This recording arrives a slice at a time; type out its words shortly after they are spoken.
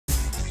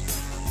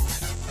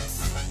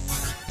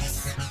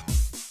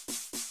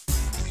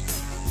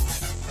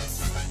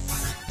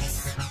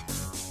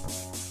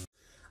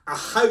A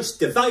house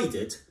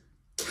divided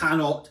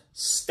cannot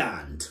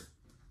stand.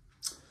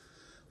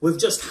 We've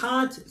just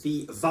had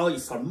the value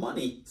for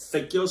money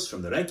figures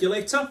from the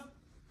regulator.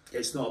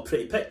 It's not a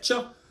pretty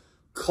picture.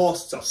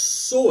 Costs are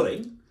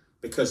soaring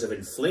because of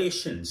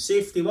inflation and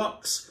safety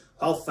works,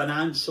 while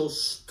financial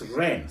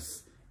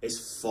strength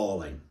is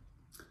falling.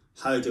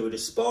 How do we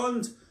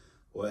respond?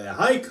 We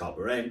hike up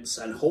rents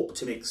and hope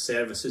to make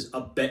services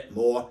a bit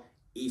more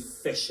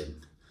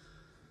efficient.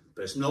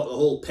 But it's not the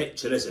whole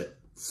picture, is it?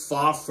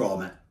 Far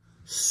from it.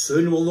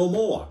 Soon we'll know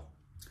more.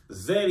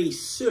 Very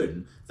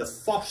soon, the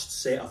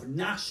first set of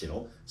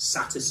national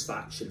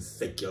satisfaction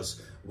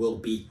figures will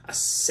be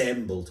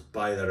assembled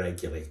by the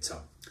regulator,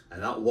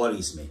 and that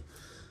worries me.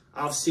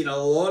 I've seen a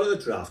lot of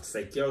the draft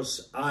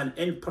figures, and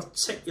in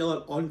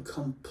particular on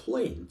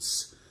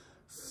complaints,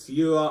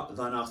 fewer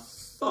than a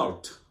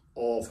third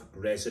of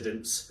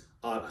residents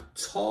are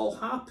at all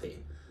happy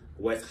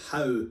with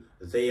how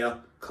their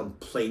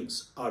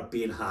complaints are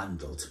being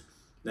handled.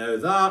 Now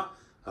that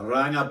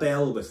rang a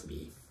bell with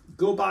me.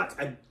 Go back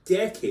a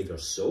decade or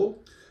so,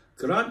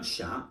 grant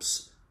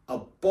shapps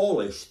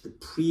abolished the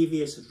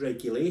previous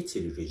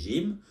regulatory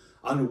regime,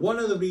 and one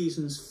of the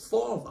reasons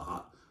for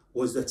that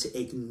was that it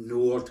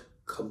ignored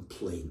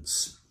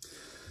complaints.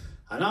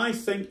 And I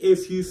think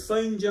if you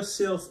find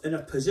yourself in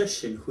a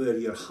position where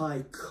you're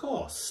high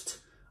cost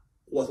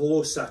with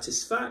low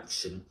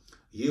satisfaction,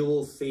 you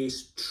will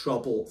face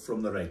trouble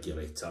from the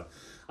regulator.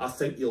 I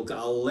think you'll get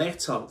a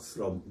letter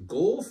from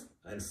Gove.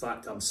 In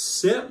fact, I'm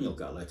certain you'll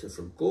get a letter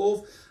from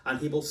Gove, and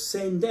he will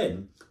send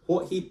in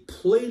what he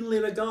plainly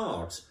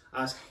regards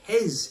as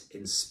his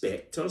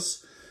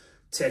inspectors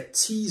to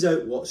tease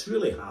out what's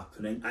really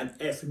happening and,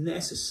 if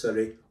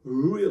necessary,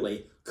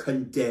 really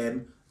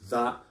condemn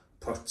that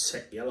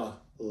particular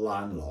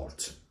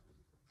landlord.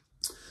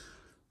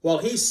 While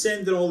he's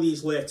sending all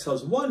these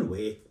letters one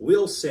way,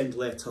 we'll send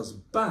letters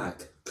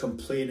back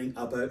complaining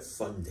about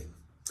funding.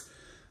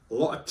 A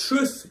lot of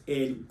truth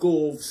in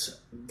Gove's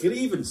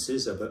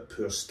grievances about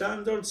poor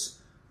standards,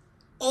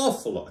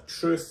 awful lot of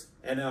truth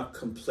in our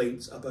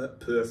complaints about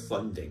poor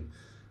funding.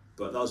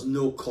 But there's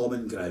no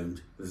common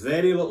ground.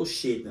 Very little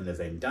shading in the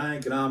Venn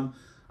diagram.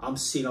 I'm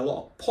seeing a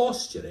lot of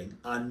posturing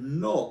and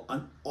not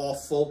an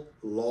awful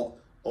lot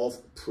of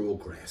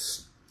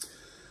progress.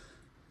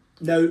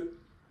 Now,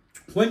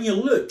 when you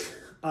look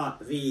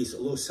at these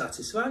low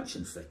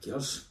satisfaction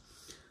figures,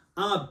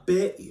 I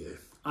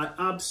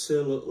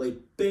absolutely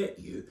bet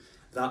you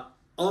that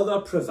other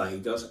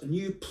providers,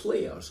 new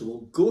players,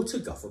 will go to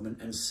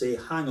government and say,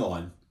 hang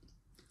on,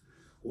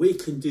 we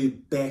can do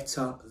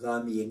better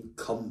than the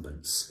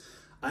incumbents.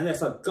 And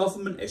if a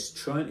government is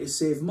trying to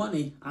save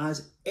money,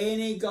 as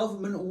any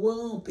government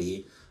will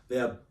be, they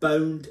are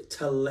bound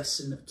to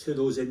listen to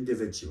those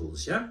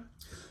individuals, yeah?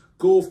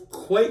 Gove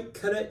quite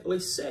correctly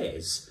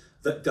says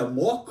that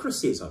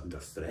democracy is under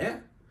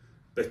threat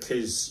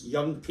because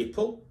young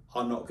people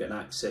are not getting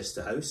access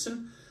to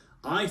housing.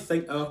 I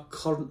think our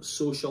current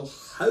social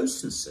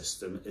housing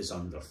system is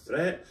under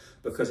threat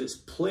because it's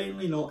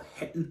plainly not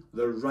hitting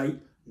the right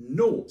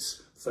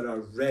notes for our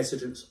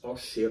residents or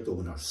shared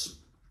owners.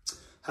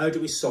 How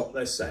do we sort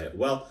this out?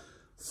 Well,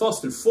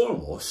 first and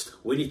foremost,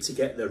 we need to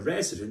get the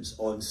residents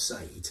on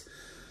side.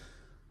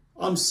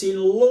 I'm seeing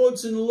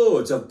loads and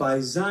loads of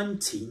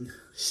Byzantine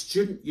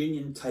student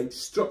union type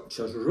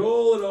structures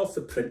rolling off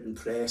the printing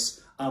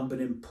press and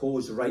being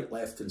imposed right,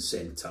 left and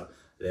centre.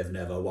 They've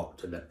never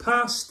worked in the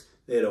past,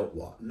 they don't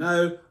work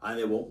now, and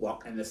they won't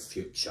work in the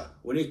future.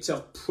 We need to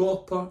have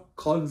proper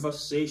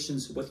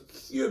conversations with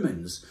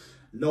humans,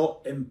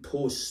 not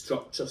impose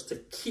structures to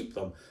keep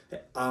them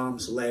at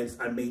arm's length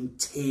and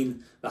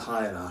maintain the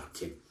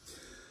hierarchy.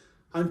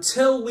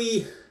 Until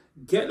we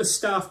get the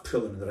staff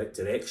pulling in the right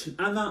direction,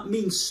 and that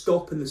means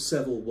stopping the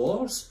civil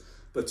wars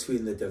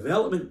between the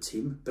development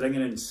team,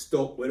 bringing in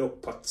stock we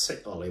don't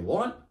particularly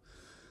want,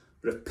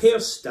 repair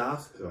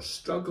staff who are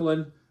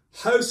struggling,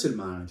 housing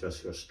managers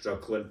who are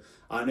struggling,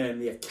 and then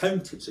the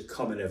accountants who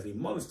come in every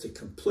month to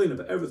complain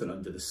about everything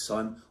under the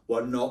sun,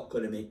 we're not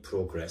going to make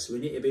progress. We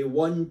need to be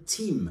one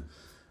team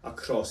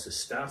across the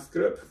staff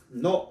group,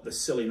 not the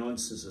silly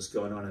nonsense that's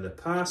going on in the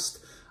past.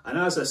 And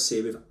as I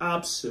say, we've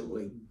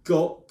absolutely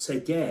got to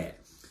get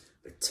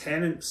the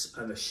tenants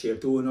and the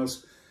shared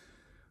owners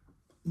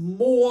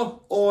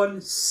more on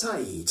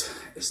side.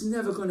 It's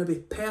never going to be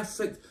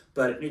perfect,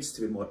 but it needs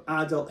to be more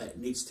adult, it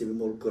needs to be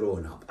more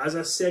grown up. As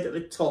I said at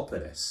the top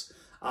of this,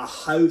 a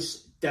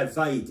house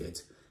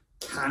divided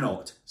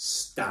cannot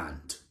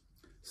stand.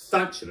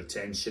 Thanks for your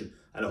attention,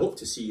 and I hope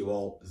to see you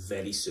all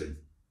very soon.